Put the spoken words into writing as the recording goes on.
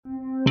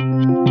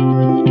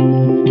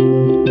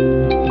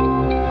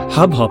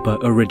Hubhopper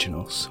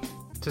Originals.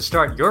 To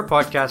start your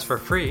podcast for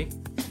free,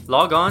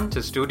 log on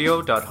to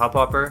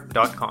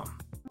studio.hubhopper.com.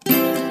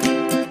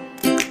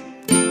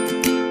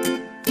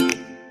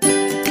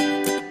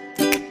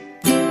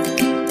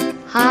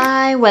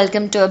 Hi,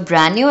 welcome to a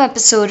brand new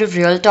episode of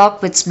Real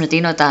Talk with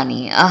Smriti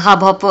Notani, a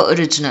Hubhopper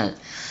original.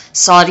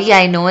 Sorry,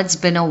 I know it's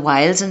been a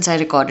while since I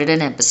recorded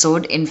an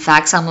episode. In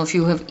fact, some of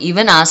you have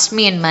even asked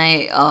me in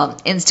my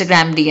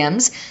Instagram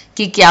DMs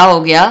कि क्या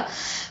हो गया.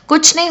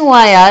 कुछ नहीं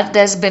हुआ यार.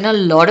 There's been a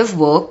lot of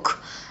work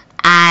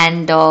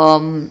and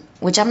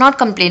which I'm not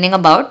complaining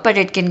about, but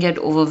it can get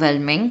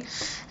overwhelming.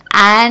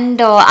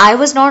 And I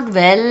was not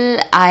well.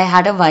 I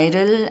had a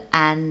viral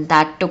and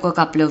that took a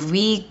couple of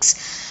weeks.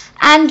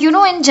 And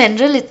in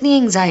general, itni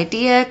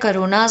anxiety hai,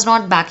 corona is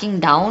not backing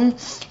down.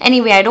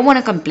 Anyway, I don't want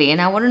to complain.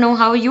 I want to know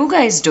how are you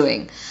guys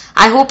doing.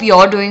 I hope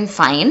you're doing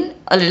fine,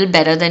 a little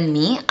better than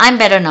me. I'm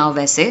better now,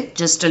 वैसे,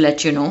 just to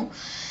let you know.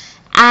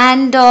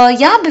 And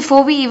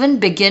before we even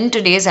begin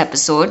today's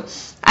episode,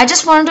 I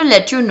just wanted to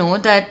let you know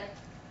that,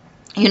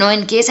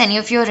 in case any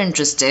of you are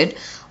interested,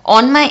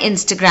 on my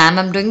Instagram,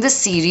 I'm doing this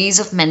series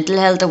of mental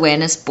health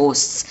awareness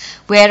posts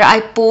where I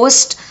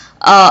post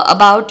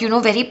about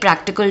very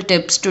practical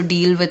tips to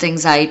deal with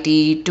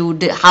anxiety,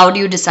 how do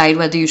you decide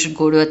whether you should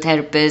go to a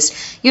therapist,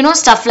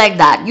 stuff like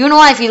that.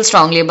 I feel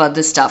strongly about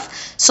this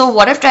stuff. So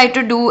what I've tried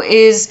to do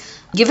is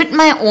give it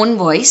my own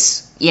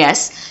voice,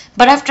 yes,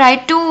 but I've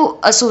tried to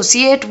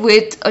associate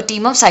with a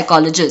team of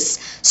psychologists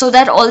so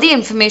that all the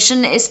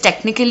information is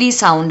technically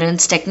sound and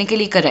it's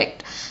technically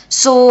correct.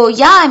 So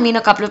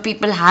a couple of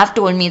people have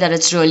told me that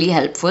it's really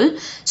helpful.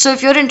 So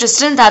if you're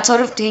interested in that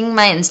sort of thing,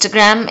 my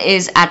Instagram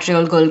is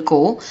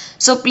 @realgirlco.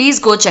 So please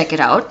go check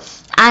it out.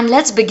 And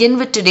let's begin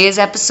with today's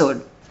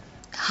episode.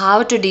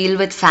 How to deal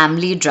with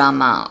family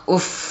drama.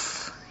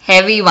 Oof,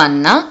 heavy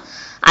one, na?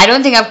 I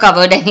don't think I've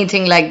covered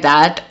anything like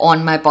that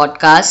on my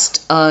podcast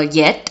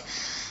yet.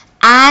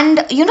 And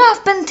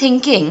I've been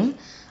thinking,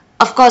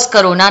 of course,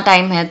 Corona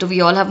time hai, so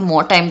we all have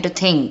more time to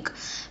think.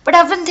 But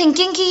I've been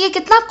thinking कि ये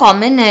कितना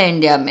common है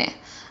India में.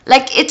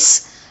 Like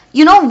it's,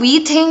 we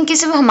think कि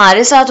सिर्फ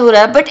हमारे साथ हो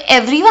रहा है, but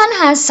everyone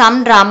has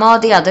some drama or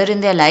the other in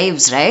their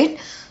lives, right?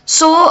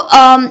 So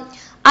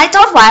I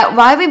thought,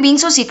 why are we being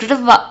so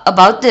secretive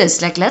about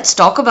this? Like, let's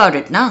talk about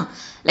it, na?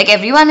 Like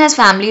everyone has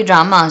family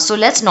drama, so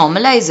let's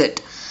normalize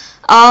it.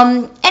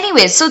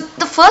 Anyway, so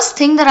the first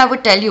thing that I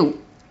would tell you,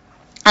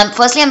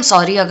 firstly, I'm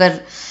sorry agar,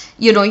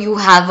 you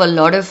have a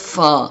lot of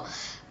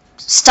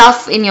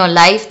stuff in your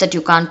life that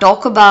you can't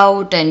talk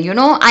about, and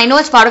I know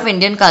it's part of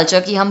Indian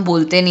culture कि हम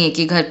बोलते नहीं है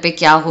कि घर पे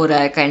क्या हो रहा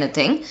है kind of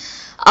thing.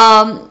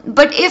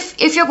 But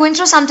if you're going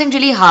through something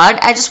really hard,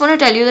 I just want to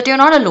tell you that you're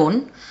not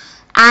alone,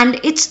 and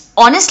it's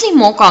honestly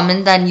more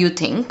common than you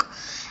think.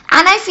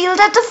 And I feel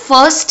that the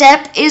first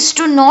step is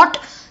to not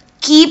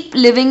keep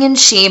living in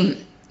shame.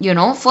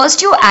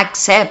 First you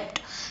accept,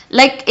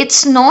 like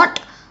it's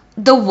not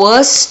the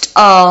worst.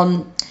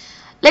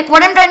 Like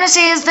what I'm trying to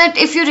say is that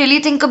if you really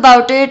think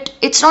about it,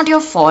 it's not your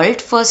fault,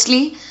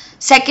 firstly.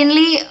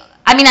 Secondly,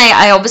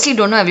 I obviously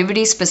don't know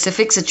everybody's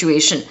specific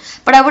situation,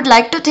 but I would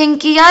like to think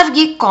कि यार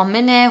ये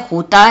common है,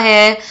 होता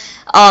है.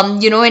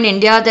 In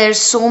India, there's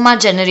so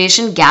much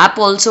generation gap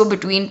also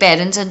between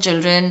parents and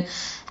children.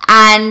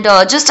 And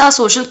just our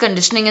social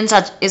conditioning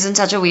is in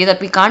such a way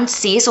that we can't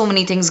say so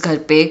many things घर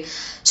पे.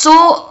 So,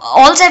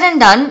 all said and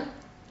done,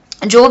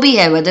 जो भी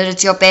है, whether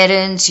it's your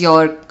parents,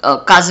 your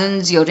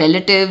cousins, your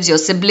relatives, your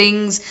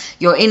siblings,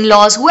 your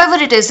in-laws, whoever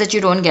it is that you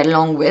don't get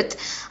along with,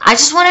 I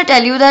just want to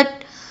tell you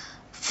that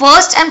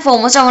first and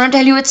foremost, I want to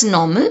tell you it's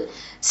normal.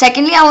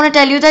 Secondly, I want to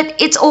tell you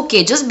that it's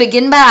okay. Just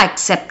begin by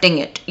accepting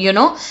it,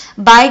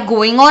 by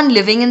going on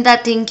living in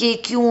that thing कि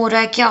क्यों हो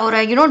रहा है, क्या हो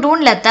रहा है,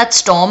 don't let that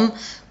storm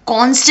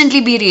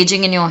constantly be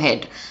raging in your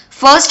head.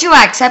 First, you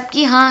accept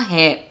कि हाँ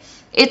है,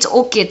 it's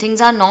okay, things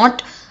are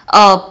not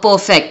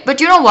perfect. But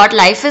you know what,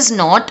 life is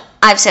not,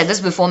 I've said this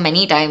before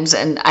many times,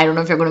 and I don't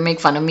know if you're going to make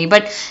fun of me,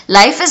 but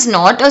life is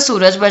not a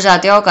Suraj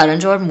Bajatiya or Karan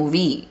Johar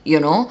movie,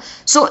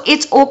 So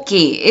it's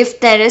okay if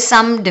there is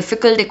some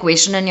difficult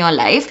equation in your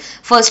life.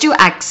 First you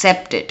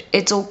accept it.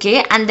 It's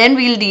okay, and then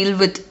we'll deal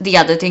with the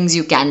other things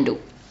you can do.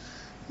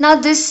 Now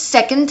this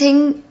second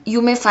thing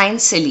you may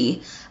find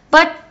silly,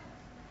 but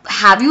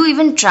have you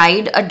even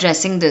tried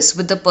addressing this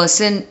with the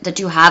person that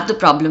you have the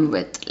problem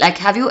with? Like,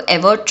 have you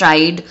ever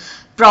tried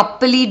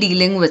properly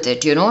dealing with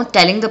it,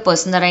 telling the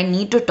person that I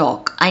need to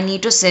talk, I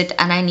need to sit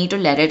and I need to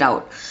let it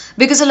out?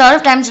 Because a lot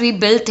of times we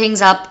build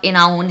things up in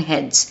our own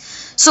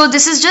heads. So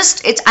this is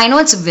just, I know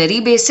it's very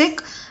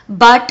basic,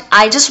 but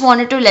I just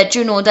wanted to let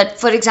you know that,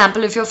 for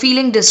example, if you're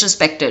feeling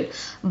disrespected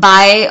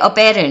by a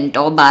parent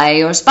or by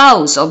your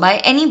spouse or by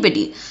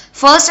anybody,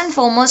 first and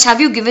foremost,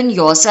 have you given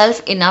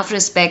yourself enough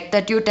respect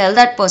that you tell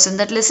that person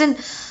that, listen,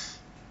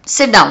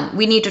 sit down,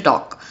 we need to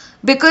talk?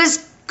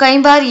 Because कई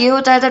बार ये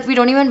होता है that we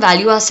don't even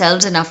value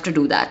ourselves enough to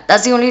do that.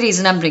 That's the only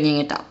reason I'm bringing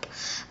it up.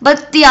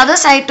 But the other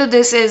side to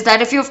this is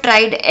that if you've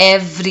tried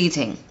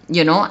everything,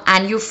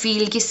 and you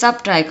feel कि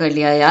सब try कर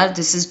लिया यार,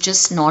 this is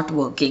just not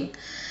working,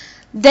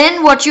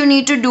 then what you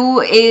need to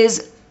do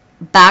is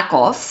back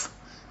off,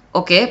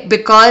 Okay,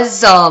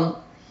 because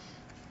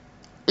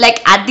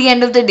like at the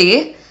end of the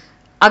day,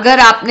 अगर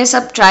आपने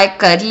सब try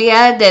कर लिया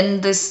है,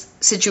 then this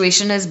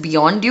situation is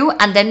beyond you,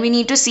 and then we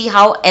need to see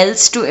how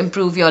else to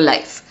improve your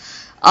life.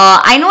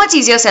 I know it's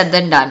easier said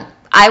than done.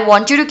 I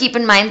want you to keep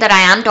in mind that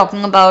I am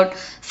talking about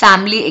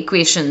family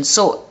equations.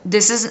 So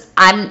this is,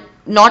 I'm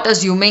not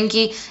assuming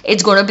कि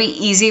it's going to be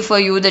easy for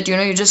you, that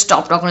you just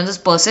stop talking to this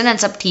person and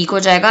सब ठीक हो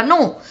जाएगा.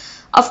 No,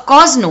 of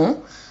course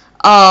no.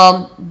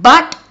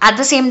 But at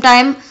the same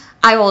time,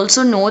 I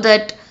also know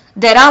that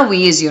there are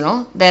ways,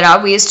 there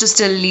are ways to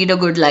still lead a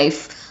good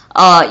life,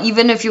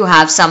 even if you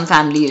have some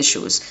family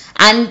issues.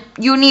 And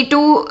you need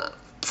to,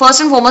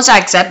 first and foremost,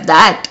 accept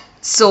that.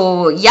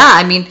 So, yeah,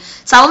 I mean,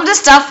 some of the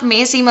stuff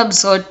may seem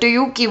absurd to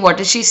you, ki what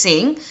is she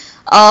saying?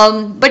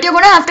 But you're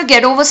going to have to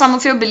get over some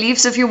of your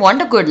beliefs if you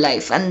want a good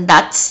life. And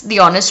that's the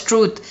honest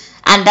truth.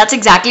 And that's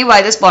exactly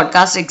why this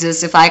podcast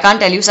exists. If I can't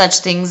tell you such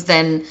things,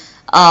 then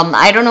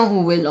I don't know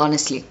who will,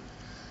 honestly.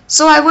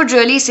 So I would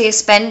really say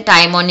spend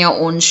time on your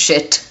own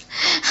shit.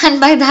 And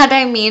by that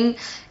I mean,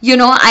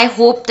 I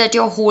hope that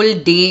your whole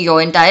day,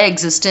 your entire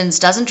existence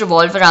doesn't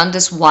revolve around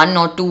this one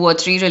or two or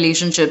three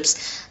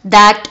relationships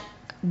that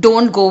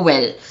don't go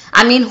well.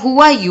 I mean, who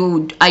are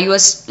you? Are you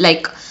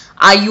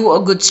are you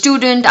a good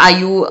student? Are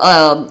you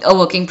a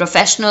working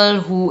professional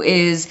who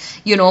is,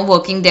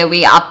 working their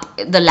way up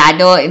the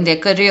ladder in their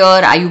career?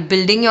 Are you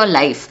building your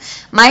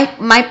life?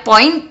 My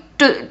point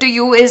to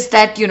you is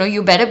that,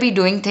 you better be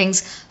doing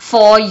things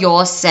for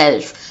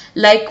yourself.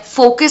 Like,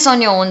 focus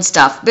on your own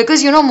stuff.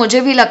 Because,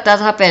 मुझे भी लगता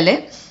था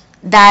पहले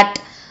that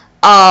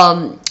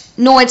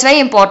no, it's very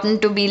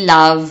important to be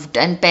loved,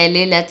 and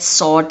pehle let's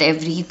sort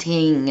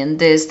everything and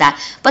this that,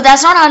 but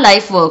that's not how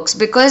life works,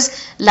 because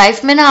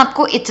life में ना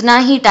आपको इतना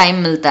ही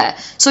time मिलता है.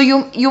 So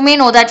you may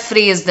know that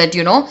phrase that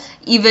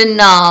even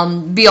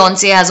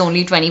Beyonce has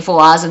only 24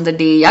 hours in the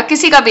day, या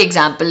किसी का भी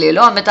example ले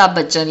लो, अमिताभ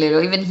बच्चन ले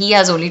लो, even he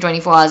has only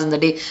 24 hours in the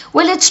day.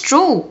 Well, it's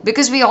true,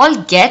 because we all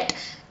get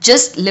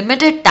just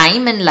limited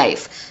time in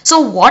life.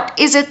 So what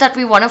is it that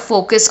we want to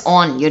focus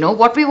on?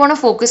 What we want to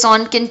focus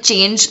on can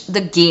change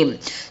the game.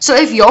 So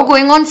if you're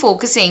going on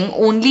focusing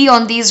only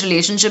on these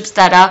relationships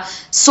that are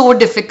so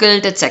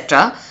difficult,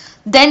 etc.,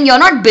 then you're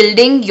not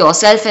building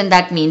yourself in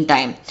that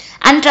meantime.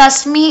 And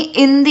trust me,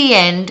 in the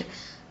end,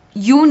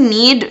 you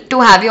need to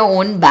have your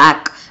own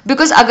back.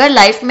 Because अगर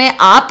life में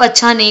आप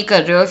अच्छा नहीं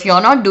कर रहे हो, if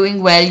you're not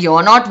doing well,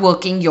 you're not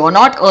working, you're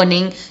not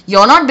earning,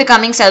 you're not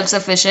becoming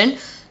self-sufficient,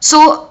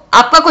 so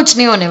आपका कुछ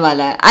नहीं होने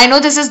वाला है. I know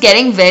this is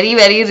getting very,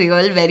 very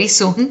real very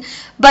soon,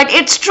 but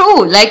it's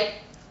true. Like,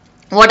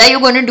 what are you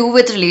going to do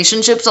with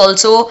relationships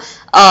also?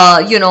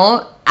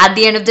 At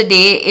the end of the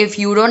day, if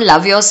you don't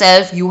love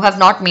yourself, you have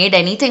not made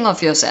anything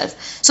of yourself.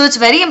 So it's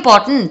very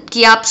important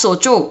कि आप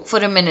सोचो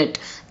for a minute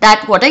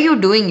that what are you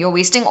doing? You're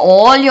wasting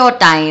all your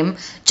time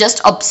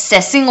just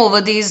obsessing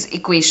over these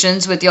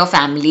equations with your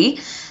family.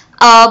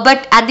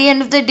 But at the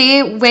end of the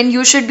day, when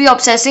you should be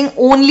obsessing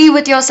only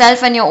with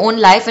yourself and your own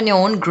life and your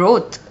own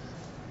growth.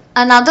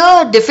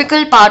 Another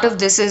difficult part of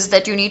this is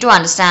that you need to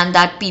understand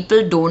that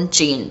people don't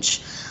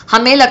change.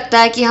 हमें लगता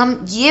है कि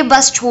हम ये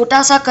बस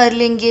छोटा सा कर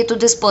लेंगे तो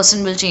this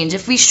person will change.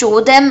 If we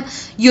show them,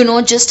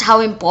 just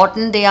how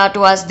important they are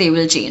to us, they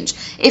will change.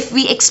 If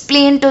we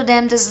explain to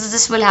them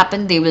this will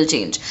happen, they will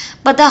change.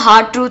 But the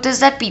hard truth is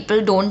that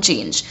people don't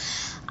change.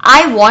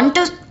 I want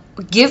to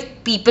give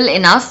people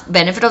enough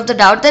benefit of the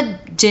doubt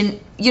that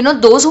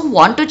those who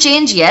want to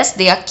change, yes,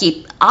 they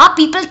are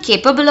people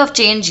capable of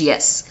change,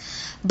 yes.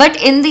 But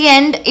in the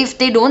end, if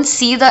they don't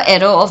see the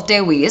error of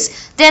their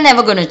ways, they're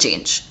never going to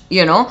change,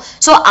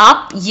 So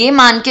आप ये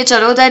मान के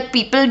चलो that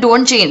people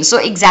don't change. So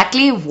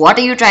exactly what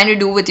are you trying to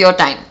do with your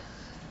time?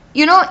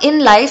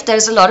 In life,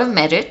 there's a lot of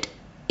merit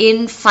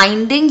in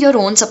finding your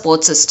own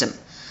support system.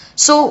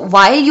 So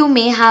while you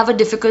may have a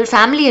difficult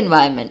family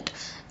environment,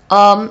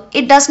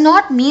 it does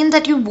not mean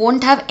that you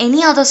won't have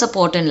any other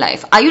support in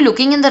life. Are you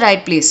looking in the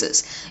right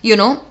places?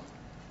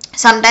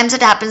 Sometimes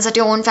it happens that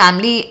your own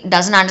family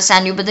doesn't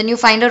understand you, but then you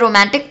find a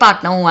romantic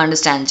partner who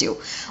understands you,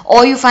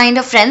 or you find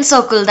a friend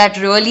circle that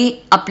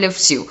really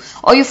uplifts you,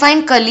 or you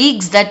find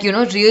colleagues that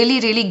really,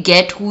 really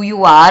get who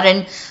you are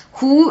and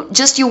who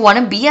just you want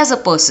to be as a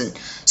person.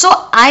 So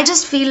I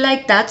just feel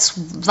like that's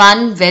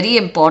one very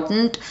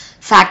important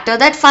factor,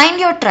 that find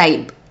your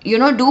tribe.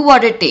 Do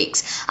what it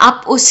takes.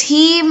 आप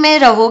उसी में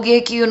रहोगे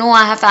कि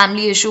I have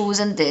family issues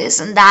and this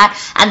and that,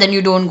 and then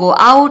you don't go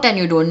out and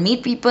you don't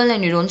meet people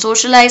and you don't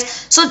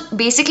socialize. So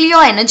basically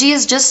your energy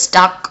is just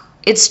stuck.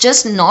 It's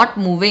just not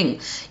moving.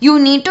 You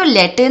need to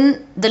let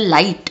in the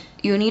light.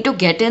 You need to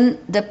get in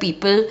the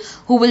people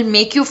who will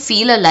make you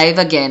feel alive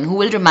again, who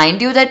will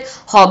remind you that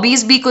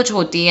hobbies bhi kuch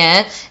hoti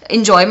hain,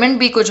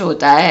 enjoyment bhi kuch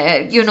hota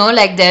hai,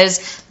 like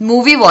there's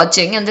movie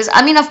watching and this.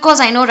 I mean, of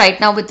course, I know right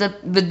now with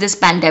this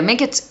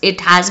pandemic,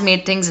 it has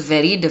made things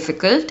very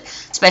difficult,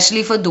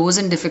 especially for those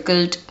in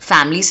difficult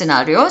family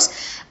scenarios.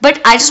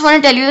 But I just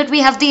want to tell you that we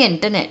have the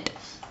internet.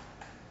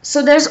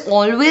 So there's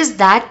always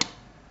that,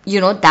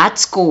 that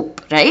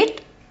scope,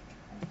 right?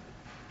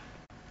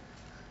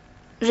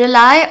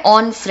 rely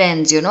on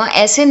friends,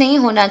 ऐसे नहीं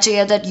होना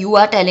चाहिए that you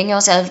are telling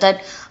yourself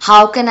that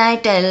how can I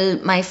tell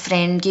my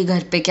friend कि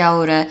घर पे क्या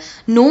हो रहा है.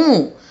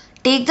 No,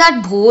 take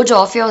that बोझ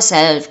off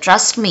yourself,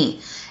 trust me.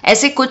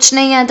 ऐसे कुछ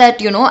नहीं है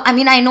that I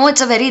mean I know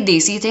it's a very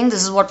desi thing,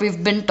 this is what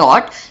we've been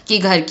taught कि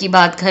घर की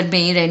बात घर में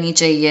ही रहनी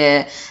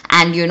चाहिए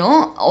and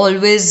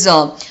always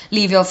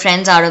leave your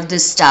friends out of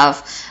this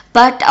stuff.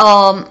 But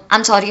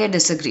I'm sorry, I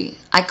disagree.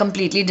 I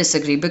completely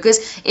disagree, because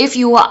if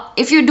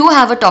you do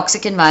have a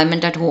toxic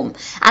environment at home,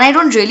 and I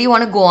don't really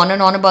want to go on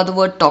and on about the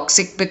word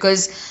toxic,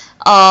 because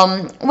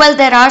well,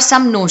 there are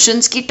some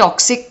notions ki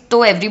toxic,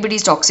 though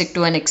everybody's toxic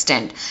to an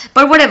extent.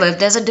 But whatever, if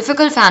there's a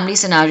difficult family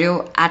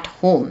scenario at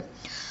home,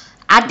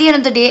 at the end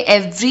of the day,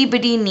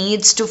 everybody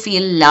needs to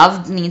feel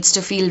loved, needs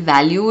to feel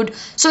valued.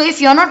 So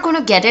if you're not going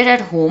to get it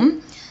at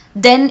home,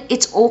 then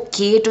it's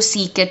okay to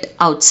seek it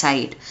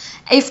outside.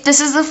 If this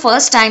is the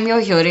first time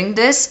you're hearing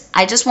this,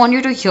 I just want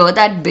you to hear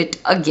that bit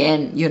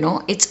again.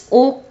 It's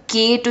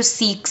okay to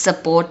seek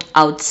support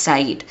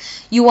outside.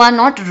 You are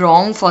not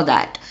wrong for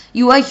that.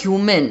 You are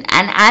human,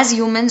 and as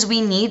humans, we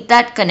need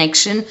that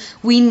connection.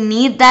 We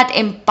need that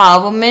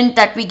empowerment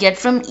that we get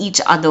from each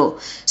other.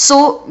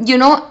 So,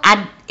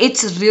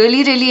 it's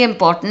really, really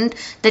important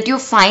that you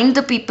find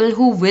the people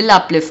who will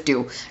uplift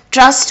you.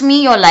 Trust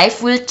me, your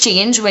life will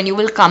change when you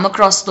will come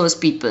across those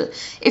people.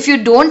 If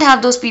you don't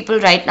have those people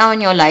right now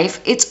in your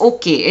life, it's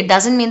okay. It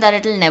doesn't mean that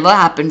it will never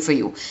happen for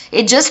you.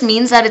 It just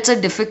means that it's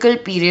a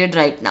difficult period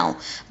right now.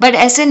 But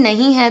aise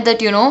nahi hai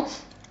that,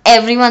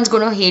 everyone's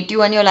going to hate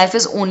you and your life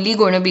is only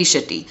going to be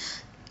shitty.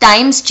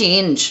 Times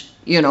change.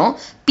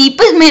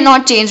 People may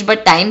not change,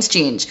 but times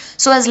change.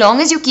 So as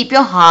long as you keep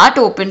your heart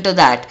open to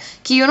that,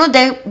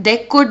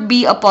 there could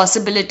be a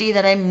possibility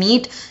that I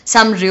meet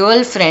some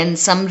real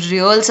friends, some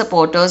real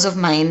supporters of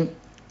mine,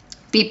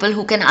 people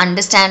who can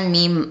understand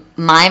me,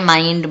 my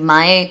mind,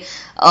 my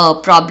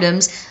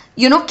problems.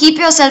 Keep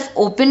yourself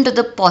open to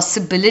the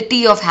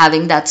possibility of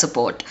having that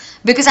support,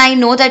 because I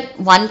know that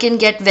one can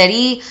get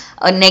very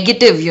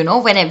negative,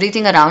 when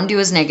everything around you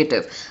is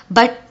negative.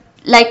 But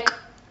like,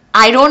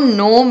 I don't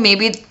know,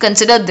 maybe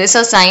consider this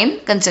a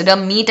sign, consider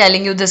me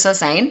telling you this a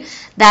sign,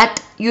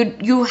 that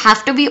you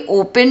have to be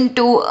open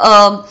to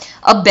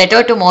a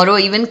better tomorrow,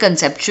 even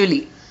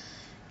conceptually.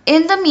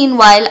 In the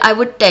meanwhile, I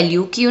would tell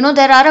you,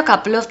 there are a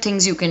couple of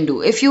things you can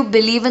do. If you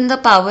believe in the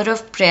power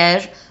of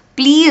prayer,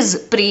 please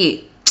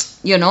pray.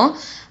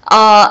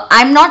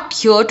 I'm not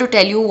here to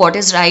tell you what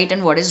is right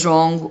and what is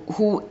wrong.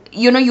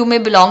 You may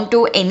belong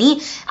to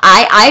any.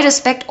 I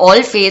respect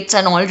all faiths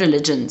and all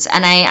religions,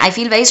 and I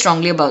feel very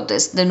strongly about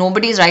this. That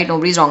nobody is right,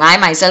 nobody is wrong. I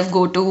myself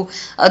go to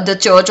the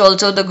church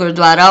also, the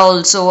Gurdwara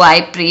also.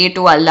 I pray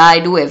to Allah. I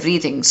do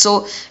everything.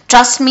 So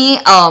trust me.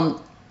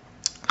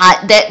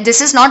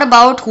 This is not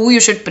about who you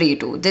should pray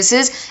to. This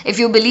is, if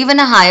you believe in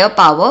a higher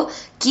power,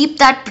 keep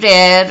that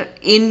prayer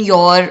in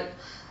your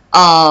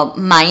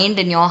mind,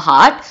 in your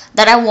heart,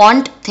 that I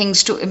want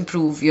things to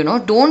improve.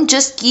 Don't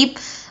just keep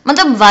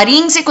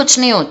worrying se kuch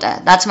nahi hota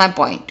hai. That's my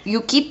point. You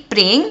keep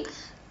praying,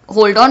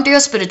 hold on to your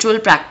spiritual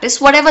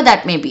practice, whatever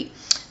that may be.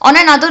 On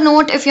another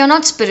note, if you're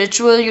not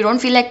spiritual, you don't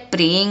feel like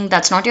praying,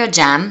 that's not your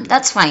jam,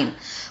 that's fine.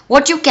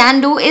 What you can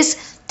do is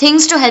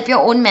things to help your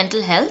own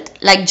mental health,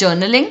 like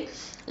journaling.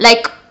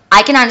 Like,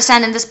 I can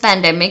understand in this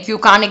pandemic, you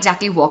can't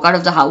exactly walk out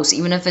of the house,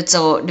 even if it's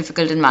a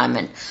difficult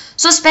environment.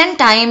 So spend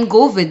time,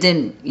 go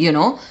within,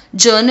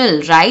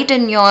 journal, write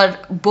in your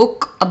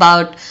book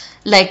about,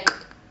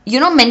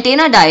 maintain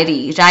a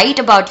diary, write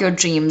about your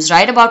dreams,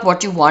 write about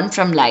what you want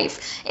from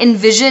life,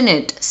 envision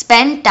it,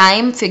 spend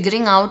time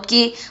figuring out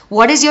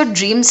what is your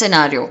dream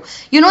scenario.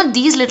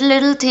 These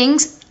little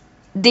things,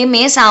 they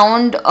may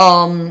sound,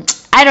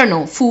 I don't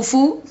know,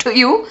 foo-foo to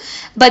you,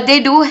 but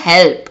they do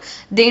help.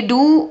 They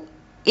do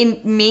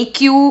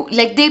make you,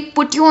 they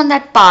put you on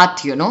that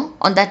path,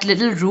 on that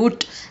little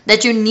route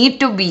that you need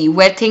to be,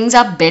 where things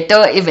are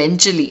better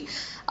eventually.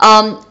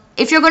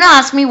 If you're going to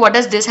ask me what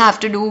does this have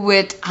to do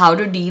with how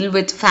to deal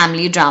with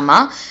family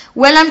drama,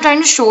 well, I'm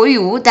trying to show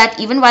you that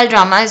even while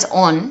drama is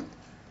on,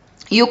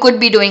 you could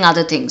be doing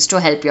other things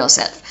to help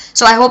yourself.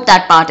 So I hope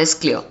that part is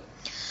clear.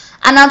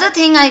 Another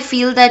thing I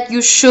feel that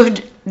you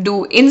should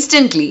do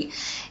instantly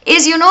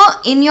is,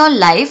 in your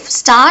life,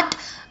 start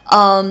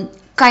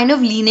kind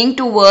of leaning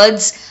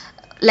towards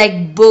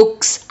like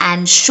books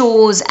and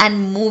shows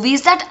and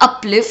movies that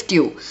uplift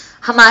you.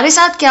 हमारे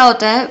साथ क्या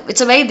होता है?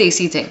 It's a very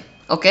desi thing.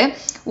 Okay,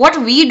 what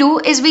we do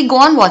is we go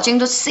on watching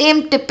the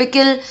same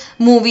typical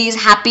movies,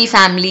 happy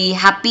family,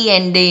 happy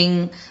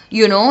ending,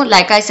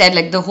 like I said,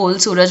 like the whole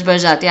Suraj Bar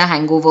Jatiya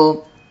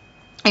hangover.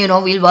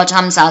 We'll watch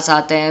Hum Saath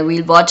Saath Hain,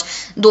 we'll watch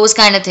those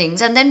kind of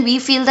things, and then we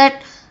feel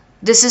that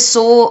this is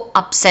so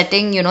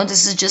upsetting,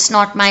 this is just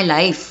not my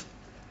life.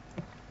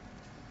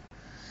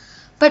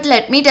 But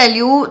let me tell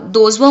you,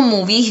 those were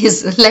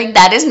movies. Like,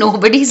 that is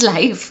nobody's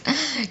life.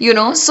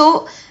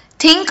 So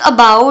think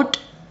about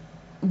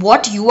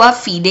what you are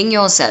feeding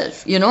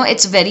yourself.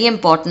 It's very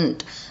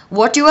important.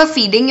 What you are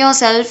feeding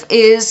yourself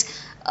is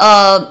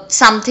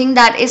something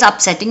that is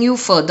upsetting you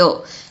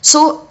further.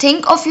 So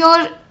think of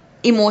your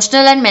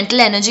emotional and mental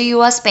energy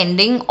you are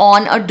spending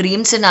on a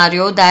dream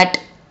scenario that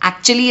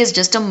actually is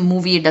just a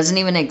movie, it doesn't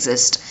even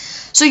exist.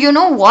 So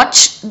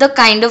watch the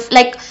kind of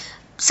like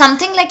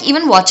something like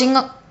even watching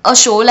a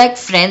show like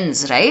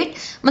Friends, right?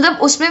 मतलब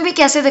उसमें भी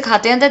कैसे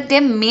दिखाते हैं that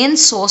their main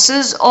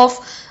sources of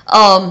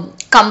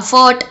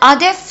comfort are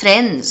their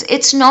friends.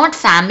 It's not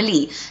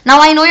family. Now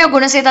I know you're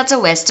going to say that's a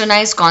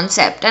westernized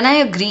concept, and I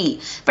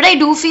agree, but I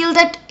do feel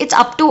that it's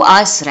up to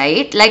us,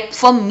 right? Like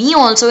for me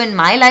also, in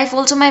my life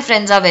also, my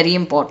friends are very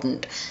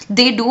important.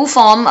 They do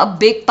form a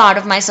big part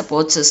of my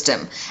support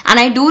system, and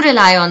I do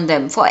rely on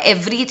them for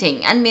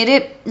everything. And मेरे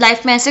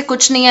life में ऐसे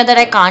कुछ नहीं है that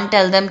I can't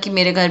tell them कि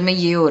मेरे घर में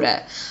ये हो रहा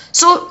है.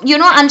 So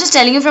I'm just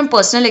telling you from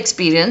personal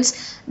experience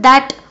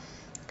that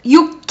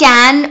you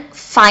can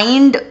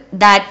find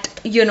that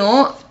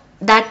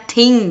that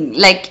thing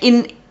like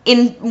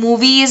in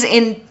movies,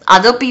 in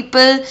other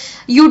people.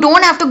 You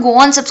don't have to go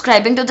on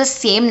subscribing to the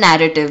same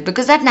narrative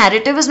because that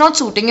narrative is not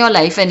suiting your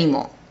life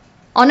anymore.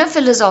 On a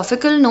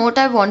philosophical note,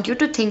 I want you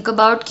to think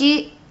about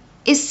कि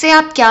इससे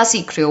आप क्या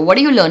सीख रहे हो? What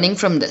are you learning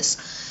from this?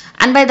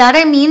 And by that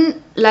I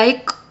mean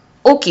like,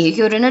 okay,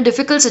 you're in a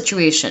difficult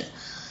situation.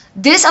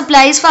 This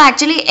applies for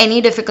actually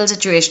any difficult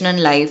situation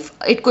in life.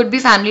 It could be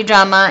family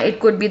drama, it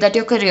could be that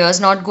your career is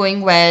not going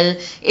well,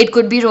 it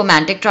could be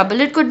romantic trouble,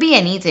 it could be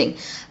anything.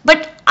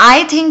 But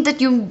I think that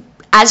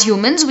as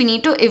humans, we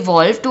need to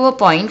evolve to a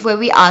point where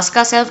we ask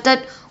ourselves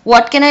that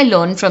what can I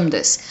learn from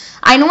this?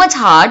 I know it's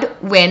hard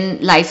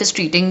when life is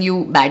treating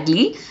you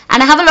badly,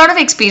 and I have a lot of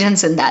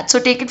experience in that, so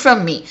take it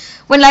from me.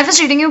 When life is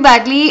treating you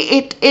badly,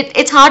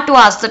 it's hard to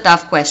ask the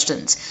tough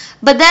questions.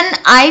 But then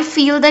I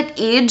feel that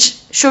age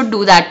should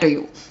do that to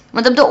you.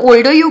 Matlab, the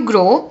older you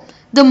grow,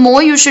 the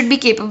more you should be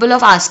capable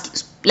of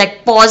asking,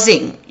 like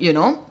pausing,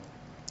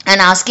 and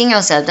asking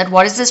yourself that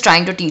what is this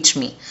trying to teach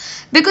me?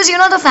 Because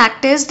the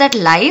fact is that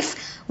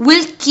life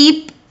will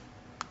keep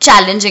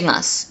challenging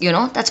us,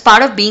 that's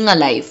part of being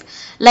alive.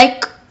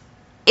 Like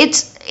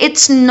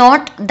it's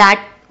not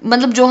that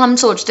मतलब जो हम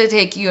सोचते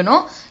थे कि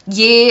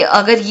ये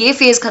अगर ये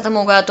phase खत्म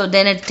होगा तो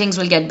then things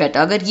will get better,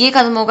 अगर ये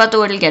खत्म होगा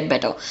तो it will get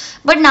better.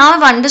 But now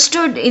I've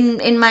understood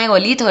in my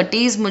early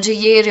 30s, मुझे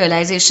ये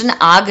realization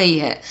आ गई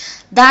है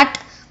that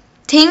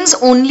things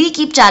only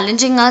keep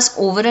challenging us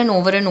over and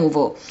over and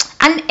over,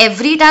 and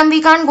every time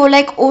we can't go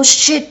like, oh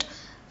shit,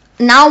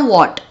 now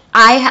what?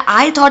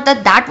 I thought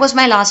that was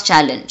my last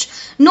challenge.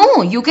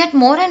 No, you get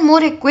more and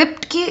more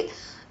equipped ki,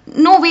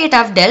 no wait,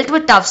 I've dealt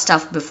with tough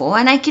stuff before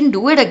and I can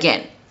do it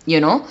again,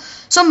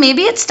 So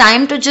maybe it's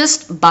time to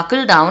just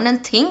buckle down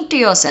and think to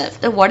yourself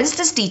that what is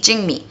this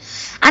teaching me?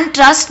 And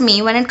trust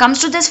me, when it comes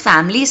to this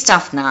family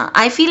stuff now,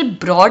 I feel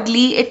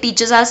broadly it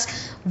teaches us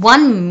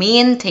one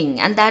main thing,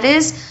 and that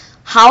is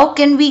how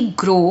can we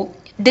grow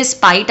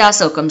despite our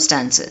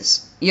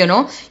circumstances.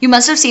 You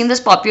must have seen this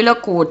popular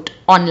quote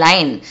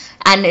online,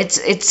 and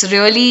it's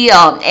really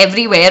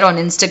everywhere on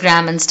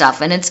Instagram and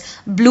stuff, and it's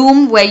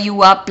bloom where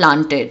you are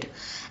planted.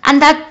 And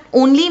that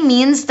only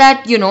means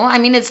that, I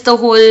mean, it's the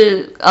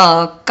whole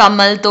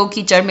kamal to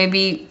kichad mein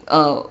bhi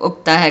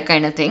ugta hai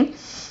kind of thing.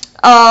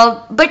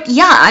 But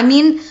yeah, I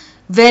mean,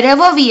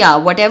 wherever we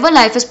are, whatever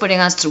life is putting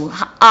us through,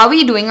 are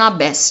we doing our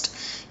best?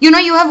 You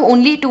have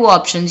only two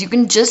options. You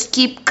can just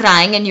keep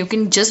crying and you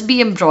can just be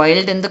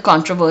embroiled in the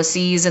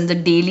controversies and the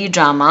daily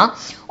drama,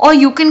 or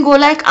you can go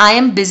like, I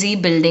am busy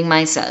building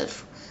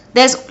myself.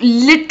 There's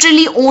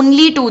literally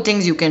only two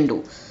things you can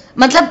do.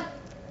 Matlab,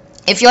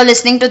 if you're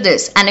listening to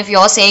this and if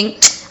you're saying,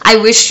 I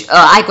wish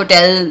I could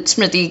tell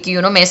Smriti ki,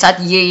 mere saath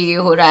ye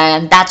ho raha hai,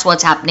 and that's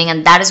what's happening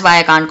and that is why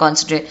I can't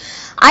concentrate.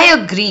 I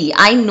agree.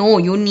 I know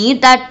you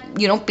need that,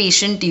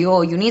 patient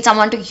ear. You need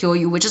someone to hear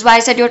you, which is why I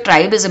said your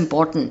tribe is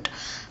important.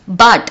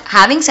 But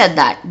having said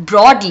that,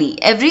 broadly,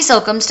 every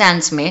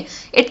circumstance mein,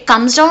 it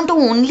comes down to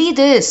only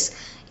this.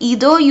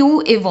 Either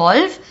you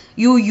evolve,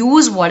 you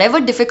use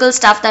whatever difficult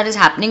stuff that is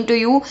happening to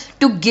you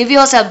to give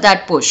yourself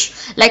that push.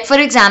 Like for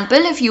example,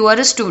 if you are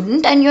a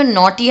student and you're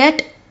not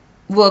yet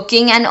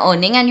working and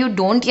earning and you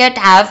don't yet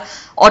have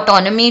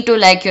autonomy to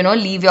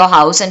leave your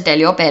house and tell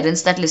your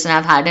parents that listen,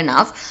 I've had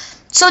enough.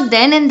 So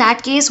then in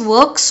that case,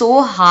 work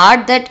so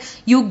hard that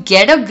you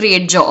get a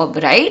great job,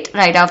 right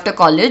after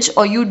college,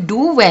 or you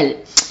do well.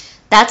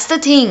 That's the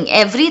thing.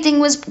 Everything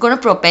was going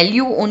to propel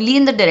you only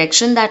in the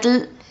direction that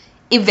will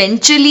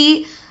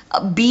eventually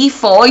be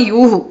for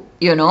you,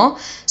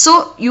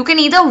 So you can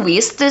either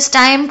waste this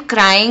time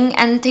crying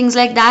and things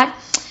like that,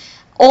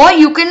 or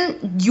you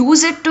can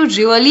use it to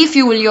really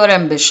fuel your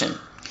ambition.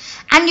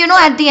 And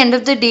at the end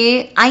of the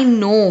day, I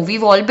know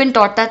we've all been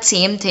taught that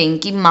same thing,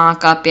 ki maa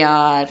ka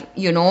pyar,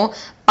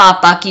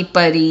 papa ki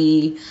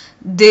pari,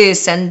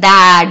 this and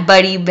that,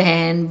 badi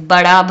behan,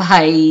 bada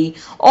bhai,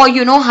 or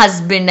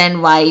husband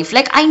and wife.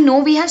 Like I know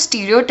we have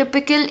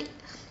stereotypical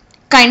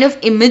kind of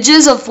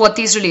images of what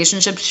these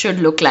relationships should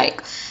look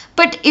like.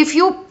 But if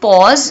you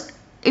pause,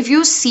 if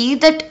you see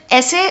that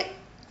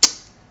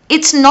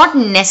it's not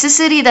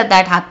necessary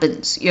that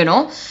happens,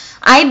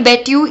 I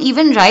bet you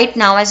even right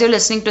now as you're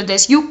listening to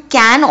this, you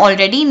can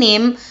already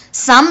name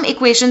some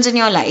equations in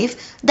your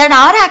life that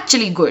are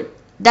actually good.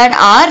 that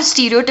are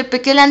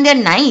stereotypical and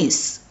they're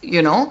nice,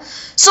 you know.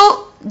 So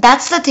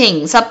that's the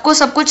thing. सबको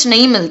सब कुछ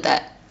नहीं मिलता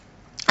है.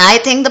 I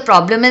think the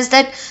problem is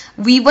that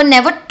we were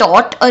never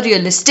taught a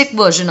realistic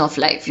version of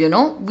life, you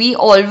know. We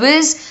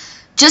always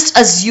just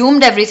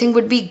assumed everything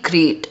would be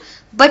great.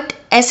 But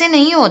ऐसे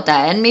नहीं होता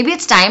है, and maybe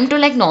it's time to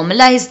like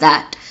normalize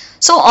that.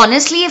 So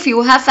honestly, if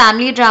you have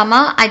family drama,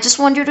 I just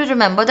want you to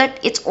remember that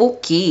it's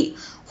okay.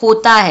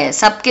 होता है,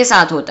 सबके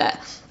साथ होता है.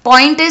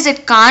 Point is,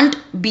 it can't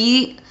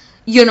be,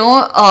 you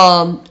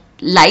know,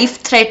 life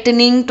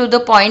threatening to the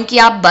point कि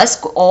आप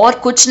बस और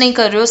कुछ नहीं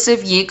कर रहे हो,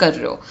 सिर्फ ये कर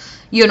रहे हो,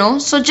 you know.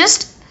 So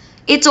just,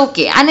 it's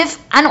okay.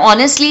 And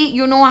honestly,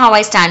 you know how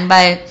I stand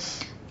by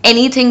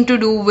anything to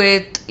do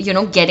with, you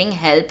know, getting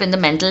help in the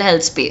mental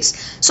health space.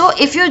 So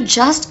if you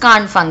just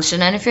can't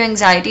function and if your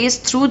anxiety is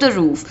through the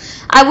roof,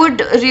 I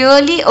would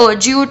really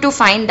urge you to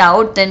find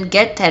out, then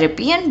get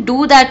therapy and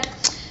do that,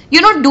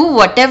 you know, do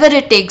whatever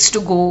it takes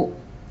to go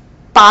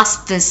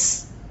past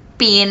this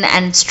pain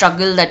and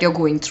struggle that you're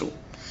going through.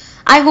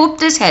 I hope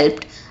this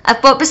helped.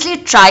 I've purposely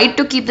tried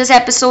to keep this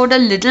episode a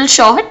little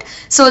short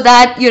so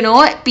that, you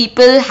know,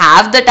 people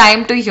have the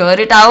time to hear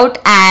it out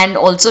and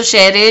also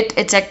share it,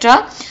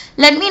 etc.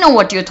 Let me know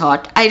what you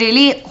thought. I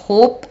really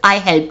hope I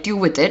helped you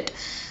with it.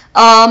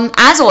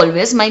 As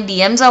always, my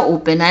DMs are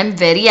open. I'm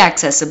very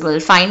accessible.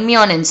 Find me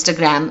on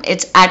Instagram.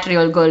 It's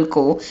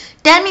 @RealGirlCo.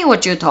 Tell me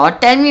what you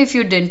thought. Tell me if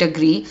you didn't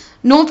agree.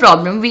 No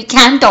problem. We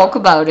can talk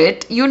about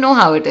it. You know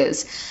how it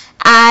is.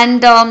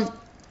 And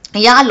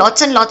yeah,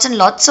 lots and lots and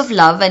lots of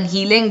love and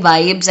healing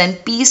vibes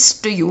and peace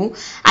to you.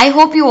 I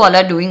hope you all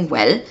are doing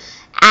well.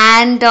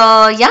 And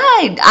yeah,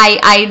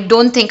 I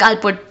don't think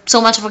I'll put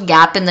so much of a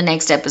gap in the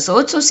next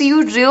episode. So see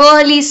you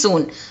really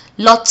soon.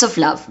 Lots of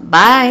love.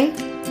 Bye.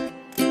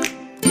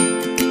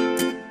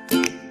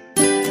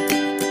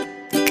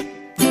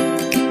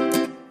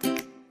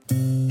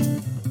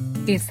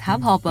 इस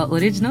Hub Hopper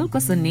original को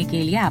सुनने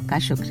के लिए आपका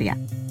शुक्रिया.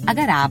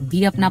 अगर आप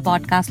भी अपना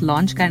पॉडकास्ट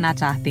लॉन्च करना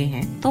चाहते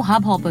हैं तो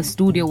हब हॉपर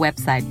स्टूडियो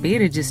वेबसाइट पे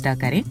रजिस्टर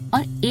करें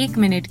और 1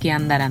 मिनट के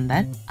अंदर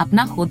अंदर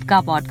अपना खुद का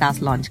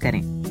पॉडकास्ट लॉन्च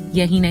करें.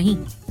 यही नहीं,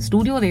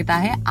 स्टूडियो देता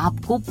है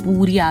आपको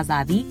पूरी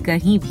आजादी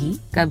कहीं भी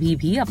कभी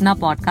भी अपना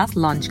पॉडकास्ट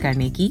लॉन्च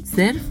करने की,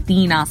 सिर्फ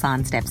 3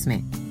 आसान स्टेप्स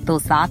में. तो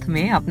साथ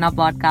में अपना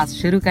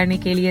पॉडकास्ट शुरू करने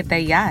के लिए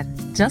तैयार?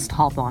 Just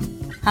hop on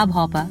Hub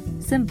Hopper,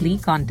 simply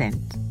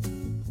content.